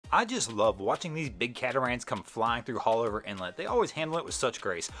I just love watching these big catamarans come flying through Haulover Inlet. They always handle it with such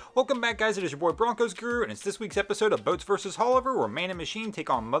grace. Welcome back, guys. It is your boy Broncos Guru, and it's this week's episode of Boats vs. Haulover, where man and machine take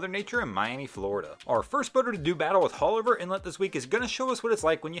on Mother Nature in Miami, Florida. Our first boater to do battle with Haulover Inlet this week is going to show us what it's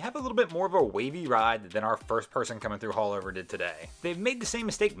like when you have a little bit more of a wavy ride than our first person coming through Haulover did today. They've made the same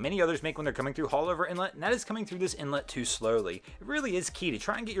mistake many others make when they're coming through Haulover Inlet, and that is coming through this inlet too slowly. It really is key to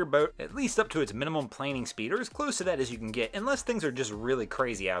try and get your boat at least up to its minimum planing speed, or as close to that as you can get, unless things are just really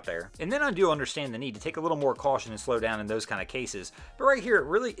crazy out there. And then I do understand the need to take a little more caution and slow down in those kind of cases, but right here it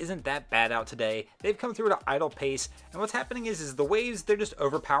really isn't that bad out today. They've come through at an idle pace, and what's happening is the waves, they're just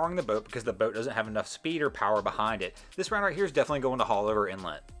overpowering the boat because the boat doesn't have enough speed or power behind it. This round right here is definitely going to Haulover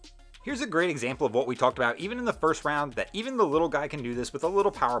Inlet. Here's a great example of what we talked about even in the first round, that even the little guy can do this with a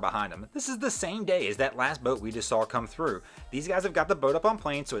little power behind him. This is the same day as that last boat we just saw come through. These guys have got the boat up on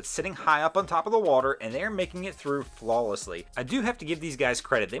plane, so it's sitting high up on top of the water, and they're making it through flawlessly. I do have to give these guys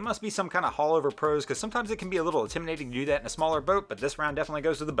credit. They must be some kind of Haulover pros, because sometimes it can be a little intimidating to do that in a smaller boat, but this round definitely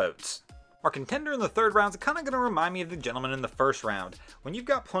goes to the boats. Our contender in the third round is kind of going to remind me of the gentleman in the first round, when you've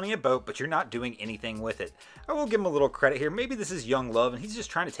got plenty of boat but you're not doing anything with it. I will give him a little credit here. Maybe this is young love and he's just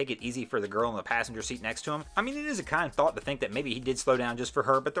trying to take it easy for the girl in the passenger seat next to him. I mean, it is a kind thought to think that maybe he did slow down just for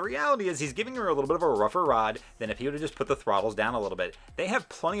her, but the reality is he's giving her a little bit of a rougher ride than if he would have just put the throttles down a little bit. They have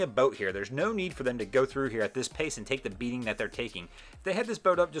plenty of boat here. There's no need for them to go through here at this pace and take the beating that they're taking. If they had this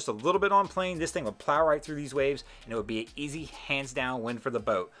boat up just a little bit on plane, this thing would plow right through these waves and it would be an easy hands down win for the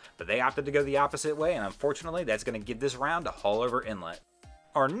boat. But they opted to go the opposite way, and unfortunately that's going to give this round to Haulover Inlet.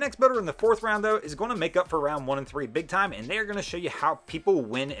 Our next boater in the fourth round, though, is going to make up for round 1 and 3 big time, and they are going to show you how people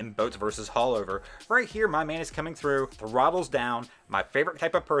win in boats versus Haulover. Right here, my man is coming through, throttles down, my favorite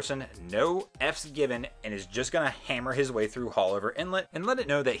type of person, no F's given, and is just going to hammer his way through Haulover Inlet and let it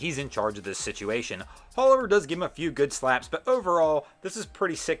know that he's in charge of this situation. Haulover does give him a few good slaps, but overall, this is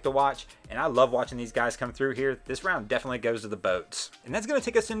pretty sick to watch, and I love watching these guys come through here. This round definitely goes to the boats. And that's going to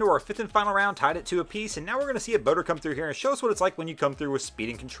take us into our fifth and final round, tied at 2 apiece, and now we're going to see a boater come through here and show us what it's like when you come through with speed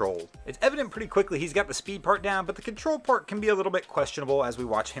and control. It's evident pretty quickly he's got the speed part down, but the control part can be a little bit questionable as we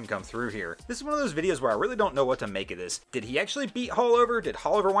watch him come through here. This is one of those videos where I really don't know what to make of this. Did he actually beat Haulover? Did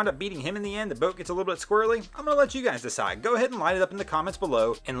Haulover wind up beating him in the end? The boat gets a little bit squirrely? I'm going to let you guys decide. Go ahead and line it up in the comments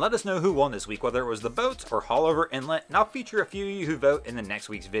below and let us know who won this week, whether it was the boats or Haulover Inlet, and I'll feature a few of you who vote in the next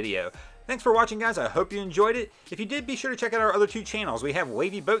week's video. Thanks for watching, guys. I hope you enjoyed it. If you did, be sure to check out our other 2 channels. We have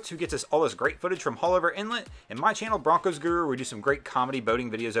Wavy Boats, who gets us all this great footage from Haulover Inlet, and my channel, Broncos Guru, where we do some great comedy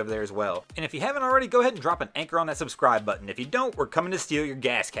boating videos over there as well. And if you haven't already, go ahead and drop an anchor on that subscribe button. If you don't, we're coming to steal your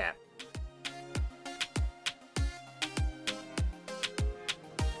gas cap.